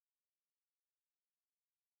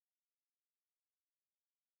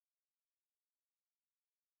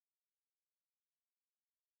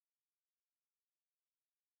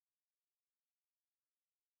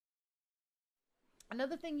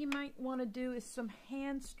Another thing you might want to do is some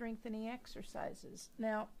hand strengthening exercises.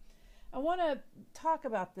 Now, I want to talk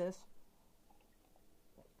about this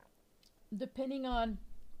depending on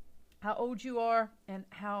how old you are and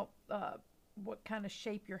how what kind of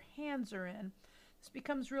shape your hands are in. This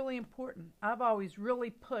becomes really important. I've always really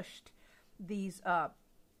pushed these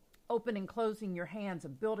open and closing your hands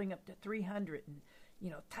and building up to 300 and,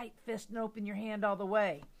 tight fist and open your hand all the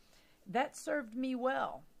way. That served me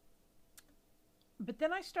well. But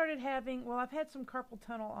then I started having, I've had some carpal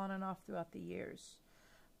tunnel on and off throughout the years.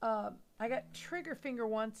 I got trigger finger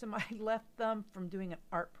once in my left thumb from doing an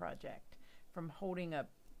art project, from holding a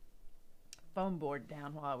foam board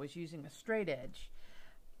down while I was using a straight edge.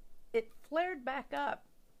 It flared back up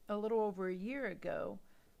a little over a year ago,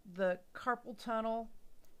 the carpal tunnel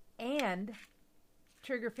and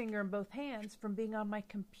trigger finger in both hands from being on my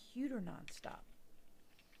computer nonstop.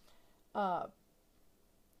 I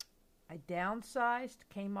downsized,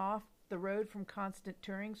 came off the road from constant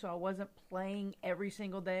touring, so I wasn't playing every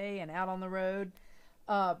single day and out on the road.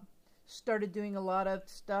 Started doing a lot of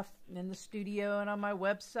stuff in the studio and on my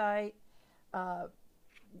website.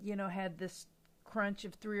 Had this crunch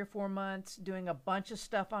of 3 or 4 months doing a bunch of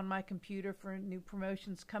stuff on my computer for new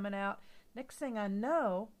promotions coming out. Next thing I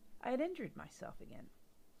know, I had injured myself again.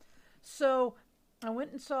 So I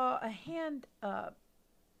went and saw a hand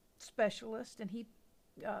specialist, and he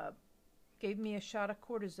gave me a shot of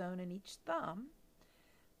cortisone in each thumb.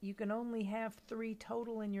 You can only have 3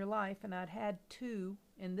 total in your life, and I'd had 2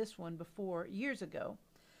 in this one before, years ago.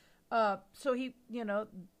 So he,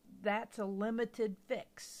 that's a limited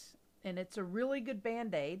fix, and it's a really good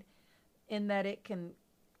Band-Aid in that it can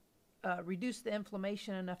reduce the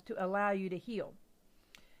inflammation enough to allow you to heal.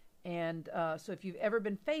 And so if you've ever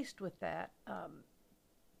been faced with that,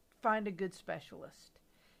 find a good specialist.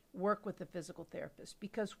 Work with a physical therapist,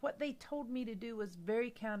 because what they told me to do was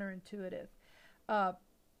very counterintuitive.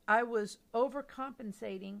 I was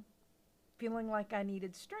overcompensating, feeling like I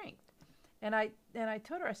needed strength. And I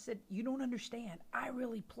told her, I said, "You don't understand. I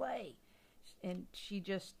really play." And she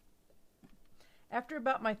just, after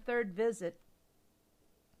about my 3rd visit,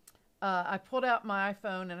 I pulled out my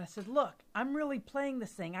iPhone and I said, "Look, I'm really playing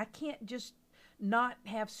this thing. I can't just not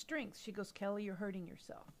have strength." She goes, "Kelly, you're hurting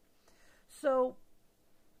yourself." So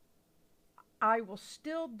I will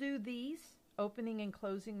still do these, opening and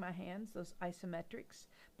closing my hands, those isometrics,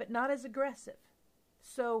 but not as aggressive.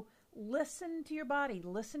 So listen to your body,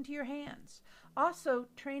 listen to your hands. Also,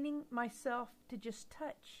 training myself to just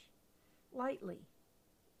touch lightly.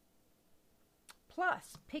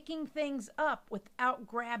 Plus, picking things up without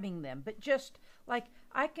grabbing them, but just like,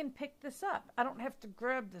 I can pick this up. I don't have to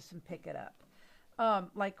grab this and pick it up.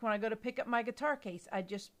 Like when I go to pick up my guitar case, I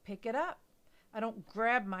just pick it up. I don't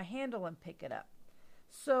grab my handle and pick it up.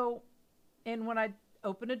 So, and when I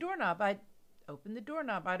open a doorknob, I open the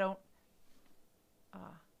doorknob. I don't,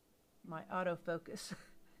 my autofocus.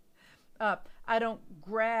 I don't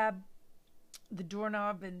grab the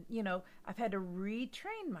doorknob and, I've had to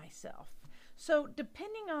retrain myself. So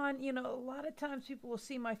depending on, a lot of times people will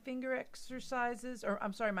see my finger exercises, or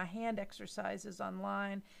my hand exercises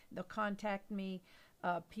online. They'll contact me.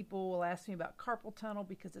 People will ask me about carpal tunnel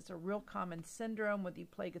because it's a real common syndrome, whether you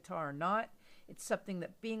play guitar or not. It's something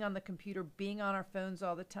that being on the computer, being on our phones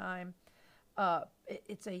all the time,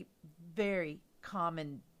 it's a very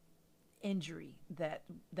common injury that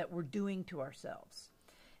we're doing to ourselves.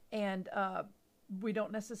 And we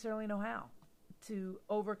don't necessarily know how to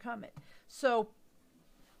overcome it. So,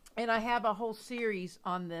 and I have a whole series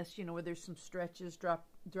on this, where there's some stretches,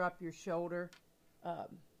 drop your shoulder.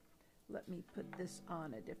 Let me put this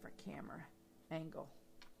on a different camera angle.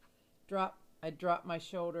 I drop my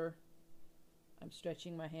shoulder. I'm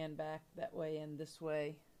stretching my hand back that way and this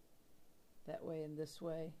way, that way and this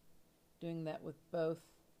way. Doing that with both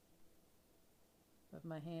of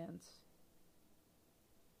my hands.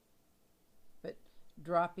 But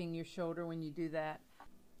dropping your shoulder when you do that.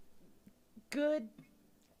 Good,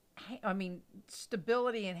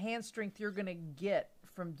 stability and hand strength you're going to get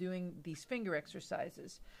from doing these finger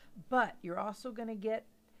exercises. But you're also going to get,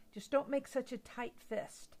 just don't make such a tight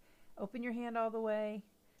fist. Open your hand all the way.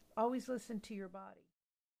 Always listen to your body.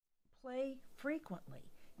 Play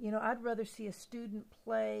frequently. I'd rather see a student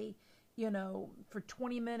play, for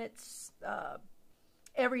 20 minutes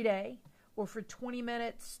every day, or for 20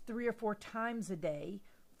 minutes 3 or 4 times a day,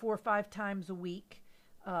 4 or 5 times a week,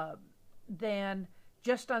 than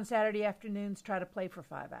just on Saturday afternoons try to play for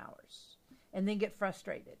 5 hours and then get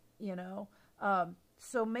frustrated,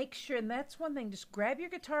 So make sure, and that's one thing, just grab your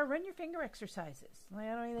guitar, run your finger exercises. I don't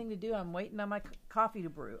have anything to do. I'm waiting on my coffee to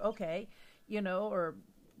brew. Okay, or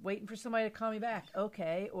waiting for somebody to call me back.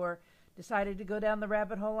 Okay. Or decided to go down the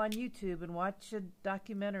rabbit hole on YouTube and watch a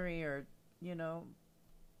documentary or,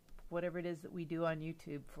 whatever it is that we do on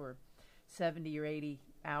YouTube for 70 or 80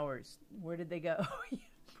 hours. Where did they go?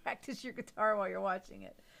 Practice your guitar while you're watching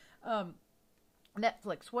it.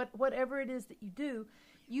 Netflix, whatever it is that you do,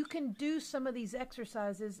 you can do some of these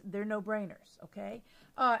exercises. They're no-brainers, okay?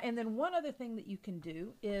 And then one other thing that you can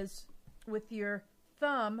do is with your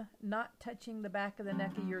thumb not touching the back of the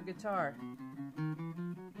neck of your guitar.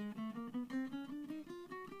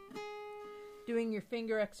 Doing your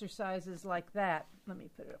finger exercises like that. Let me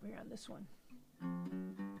put it over here on this one.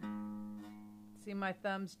 See my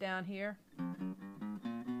thumbs down here?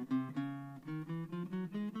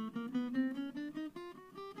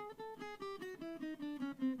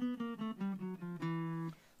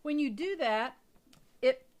 When you do that,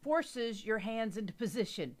 it forces your hands into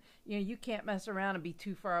position. You can't mess around and be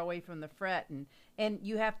too far away from the fret, and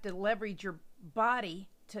you have to leverage your body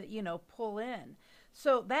to, pull in.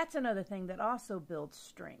 So that's another thing that also builds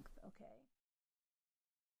strength, okay?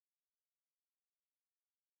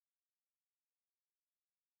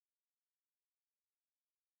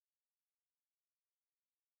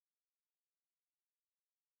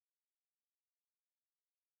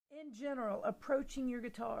 In general, approaching your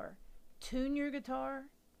guitar, tune your guitar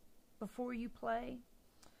before you play.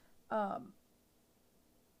 Turn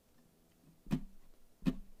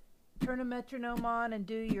a metronome on and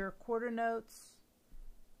do your quarter notes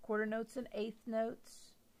and eighth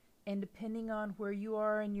notes, and depending on where you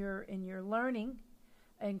are in your learning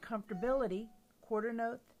and comfortability, quarter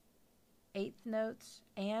note, eighth notes,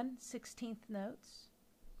 and 16th notes.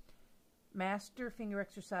 Master finger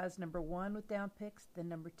exercise number 1 with down picks, then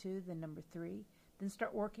number 2, then number 3. Then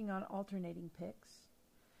start working on alternating picks.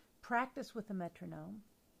 Practice with a metronome.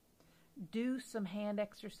 Do some hand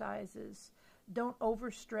exercises. Don't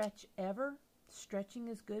overstretch ever. Stretching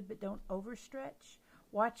is good, but don't overstretch.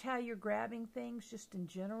 Watch how you're grabbing things just in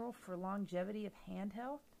general for longevity of hand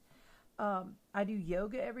health. I do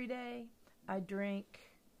yoga every day. I drink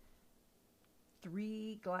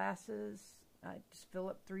 3 glasses. I just fill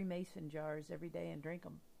up 3 mason jars every day and drink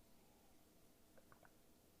them.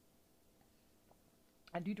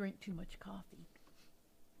 I do drink too much coffee.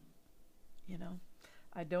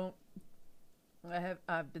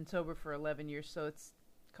 I've been sober for 11 years, so it's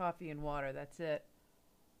coffee and water. That's it.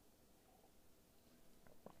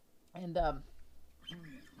 And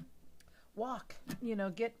walk.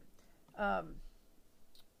 Get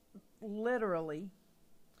literally.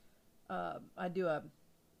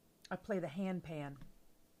 I play the handpan,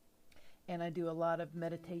 and I do a lot of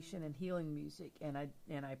meditation and healing music, and I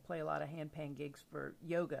play a lot of handpan gigs for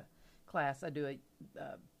yoga class. I do a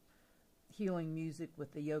healing music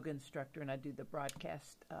with the yoga instructor, and I do the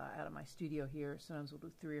broadcast out of my studio here. Sometimes we'll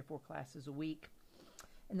do 3 or 4 classes a week,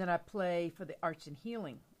 and then I play for the Arts and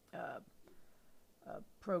Healing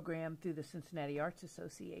program through the Cincinnati Arts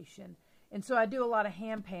Association. And so I do a lot of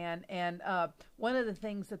handpan, and one of the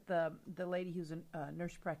things that the lady who's a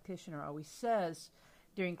nurse practitioner always says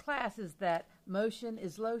during class is that motion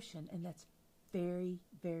is lotion, and that's very,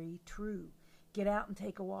 very true. Get out and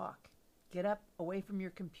take a walk. Get up away from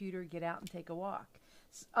your computer, get out and take a walk.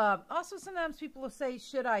 Also, sometimes people will say,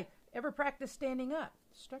 should I ever practice standing up?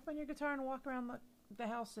 Strap on your guitar and walk around the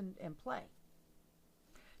house and play.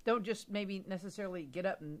 Don't just maybe necessarily get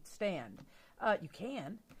up and stand. You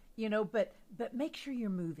can. But make sure you're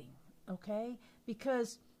moving, okay?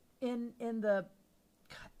 Because in the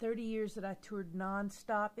 30 years that I toured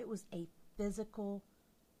nonstop, it was a physical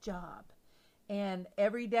job. And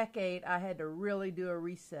every decade, I had to really do a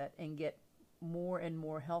reset and get more and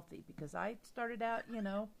more healthy, because I started out,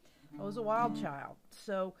 I was a wild child.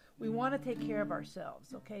 So we want to take care of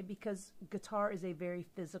ourselves, okay? Because guitar is a very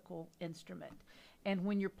physical instrument. And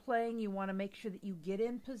when you're playing, you want to make sure that you get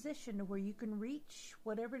in position to where you can reach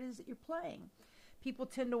whatever it is that you're playing. People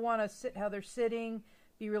tend to want to sit how they're sitting,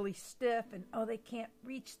 be really stiff, and, they can't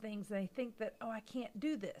reach things. And they think that, I can't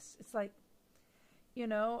do this. It's like,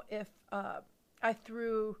 if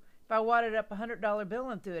I wadded up $100 bill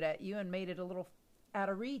and threw it at you and made it a little out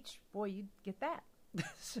of reach, boy, you'd get that.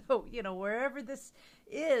 So, wherever this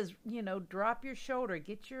is, drop your shoulder,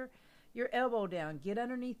 get your elbow down, get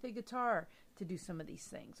underneath the guitar to do some of these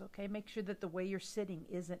things, okay? Make sure that the way you're sitting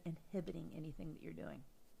isn't inhibiting anything that you're doing,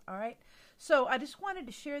 all right? So I just wanted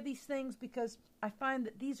to share these things because I find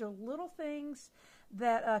that these are little things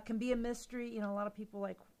that can be a mystery. A lot of people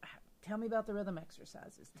tell me about the rhythm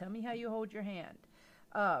exercises. Tell me how you hold your hand.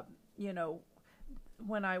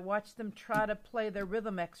 When I watch them try to play their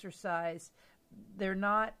rhythm exercise, they're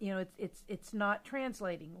not, it's not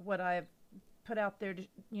translating what I've put out there to,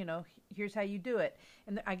 here's how you do it.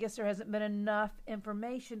 And I guess there hasn't been enough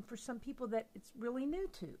information for some people that it's really new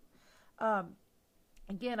to.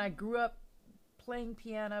 Again, I grew up playing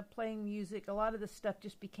piano, playing music. A lot of this stuff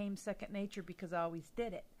just became second nature because I always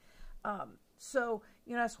did it. So,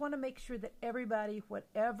 I just want to make sure that everybody,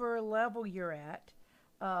 whatever level you're at,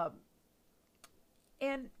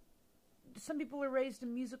 and some people are raised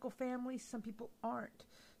in musical families, some people aren't.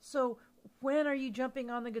 So when are you jumping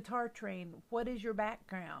on the guitar train? What is your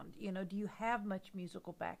background? Do you have much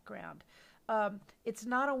musical background? It's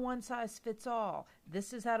not a one-size-fits-all.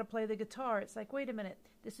 This is how to play the guitar. It's like, wait a minute,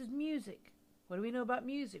 this is music. What do we know about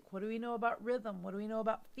music? What do we know about rhythm? What do we know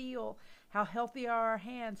about feel? How healthy are our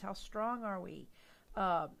hands? How strong are we?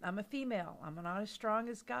 I'm a female. I'm not as strong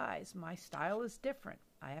as guys. My style is different.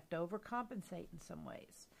 I have to overcompensate in some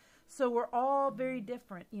ways. So we're all very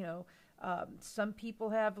different. Some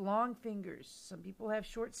people have long fingers. Some people have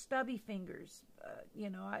short, stubby fingers.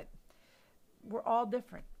 We're all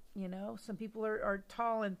different. Some people are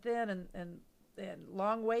tall and thin and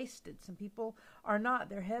long-waisted. Some people are not.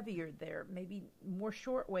 They're heavier. They're maybe more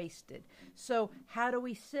short-waisted. So how do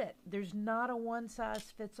we sit? There's not a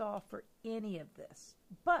one-size-fits-all for any of this.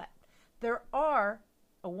 But there are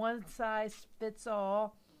a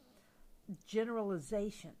one-size-fits-all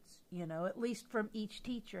generalizations, at least from each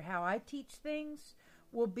teacher. How I teach things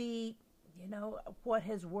will be, what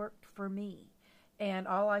has worked for me. And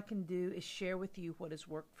all I can do is share with you what has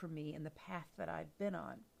worked for me and the path that I've been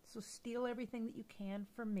on. So steal everything that you can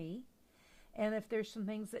from me. And if there's some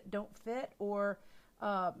things that don't fit or,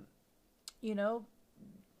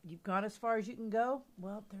 you've gone as far as you can go,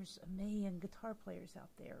 well, there's a million guitar players out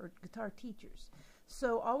there or guitar teachers.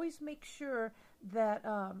 So always make sure that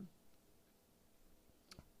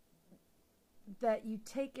that you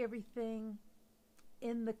take everything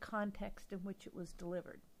in the context in which it was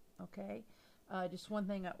delivered. Okay? Just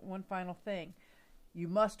one final thing. You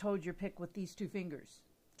must hold your pick with these two fingers.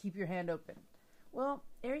 Keep your hand open. Well,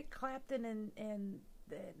 Eric Clapton and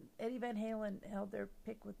Eddie Van Halen held their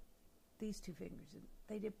pick with these two fingers, and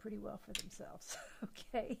they did pretty well for themselves.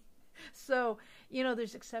 Okay? So,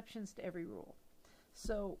 there's exceptions to every rule.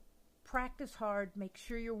 So, practice hard. Make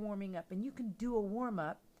sure you're warming up. And you can do a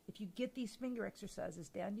warm-up. If you get these finger exercises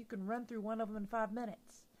down, you can run through one of them in 5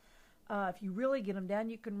 minutes. If you really get them down,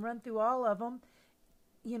 you can run through all of them.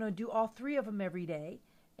 Do all 3 of them every day,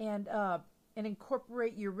 and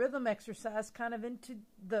incorporate your rhythm exercise kind of into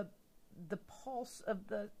the pulse of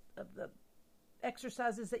the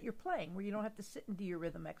exercises that you're playing, where you don't have to sit and do your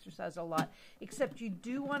rhythm exercise a lot. Except you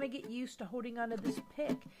do want to get used to holding onto this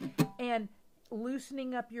pick and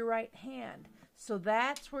loosening up your right hand. So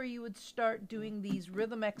that's where you would start doing these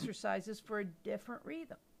rhythm exercises for a different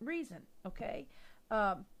reason, okay?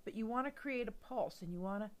 But you want to create a pulse, and you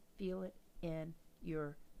want to feel it in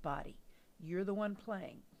your body. You're the one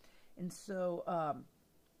playing. And so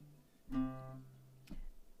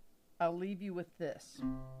I'll leave you with this.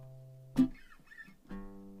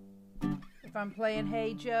 If I'm playing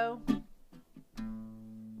Hey Joe,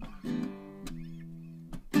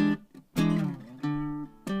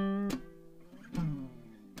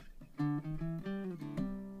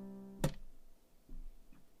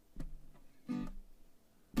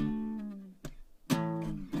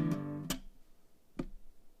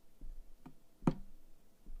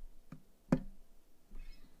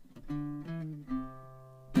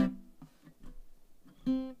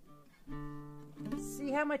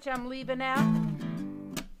 how much I'm leaving out,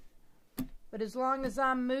 but as long as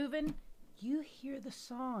I'm moving, you hear the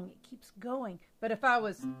song. It keeps going. But if I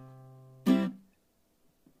was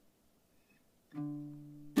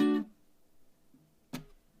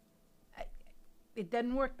it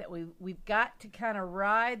doesn't work that way. We've got to kind of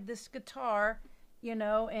ride this guitar,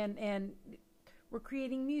 and we're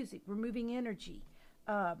creating music. We're moving energy.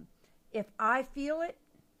 If I feel it,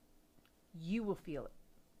 you will feel it.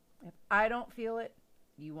 If I don't feel it,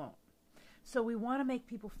 you won't. So we want to make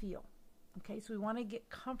people feel. Okay, so we want to get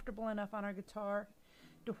comfortable enough on our guitar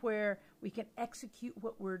to where we can execute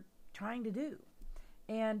what we're trying to do.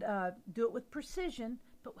 And do it with precision,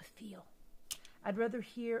 but with feel. I'd rather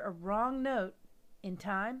hear a wrong note in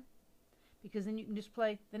time, because then you can just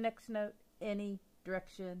play the next note any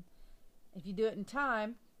direction. If you do it in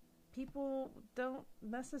time, people don't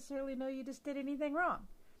necessarily know you just did anything wrong.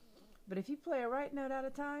 But if you play a right note out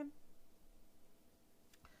of time,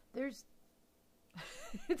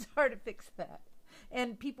 it's hard to fix that.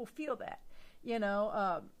 And people feel that.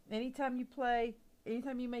 Anytime you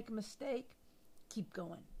make a mistake, keep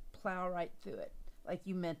going. Plow right through it like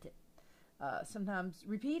you meant it. Sometimes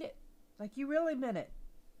repeat it like you really meant it.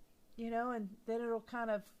 And then it'll kind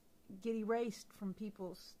of, get erased from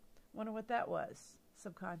people's, wonder what that was,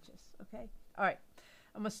 subconscious, okay? All right,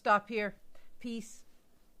 I'm going to stop here. Peace,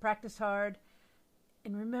 practice hard,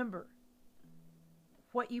 and remember,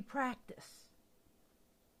 what you practice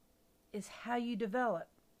is how you develop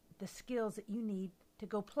the skills that you need to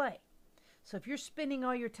go play. So if you're spending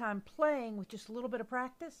all your time playing with just a little bit of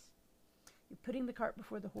practice, you're putting the cart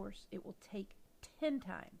before the horse. It will take 10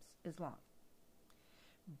 times as long.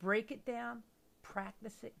 Break it down,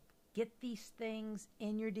 practice it, get these things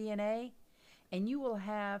in your DNA, and you will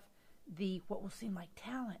have what will seem like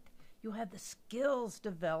talent. You'll have the skills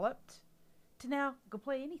developed to now go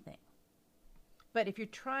play anything. But if you're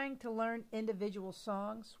trying to learn individual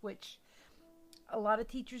songs, which a lot of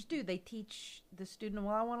teachers do, they teach the student,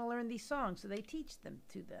 well, I want to learn these songs, so they teach them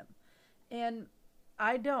to them. And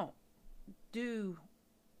I don't do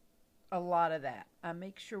a lot of that. I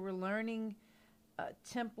make sure we're learning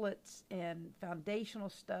templates and foundational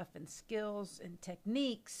stuff and skills and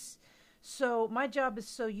techniques. So my job is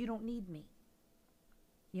so you don't need me.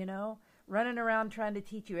 You know, running around trying to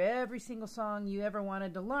teach you every single song you ever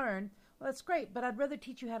wanted to learn. Well, that's great, but I'd rather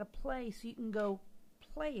teach you how to play so you can go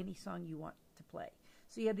play any song you want to play.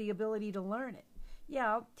 So you have the ability to learn it.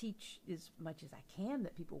 Yeah, I'll teach as much as I can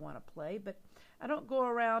that people want to play, but I don't go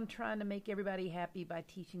around trying to make everybody happy by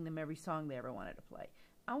teaching them every song they ever wanted to play.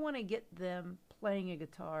 I want to get them playing a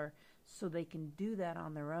guitar so they can do that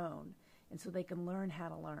on their own and so they can learn how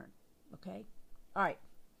to learn. Okay? All right.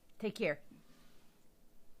 Take care.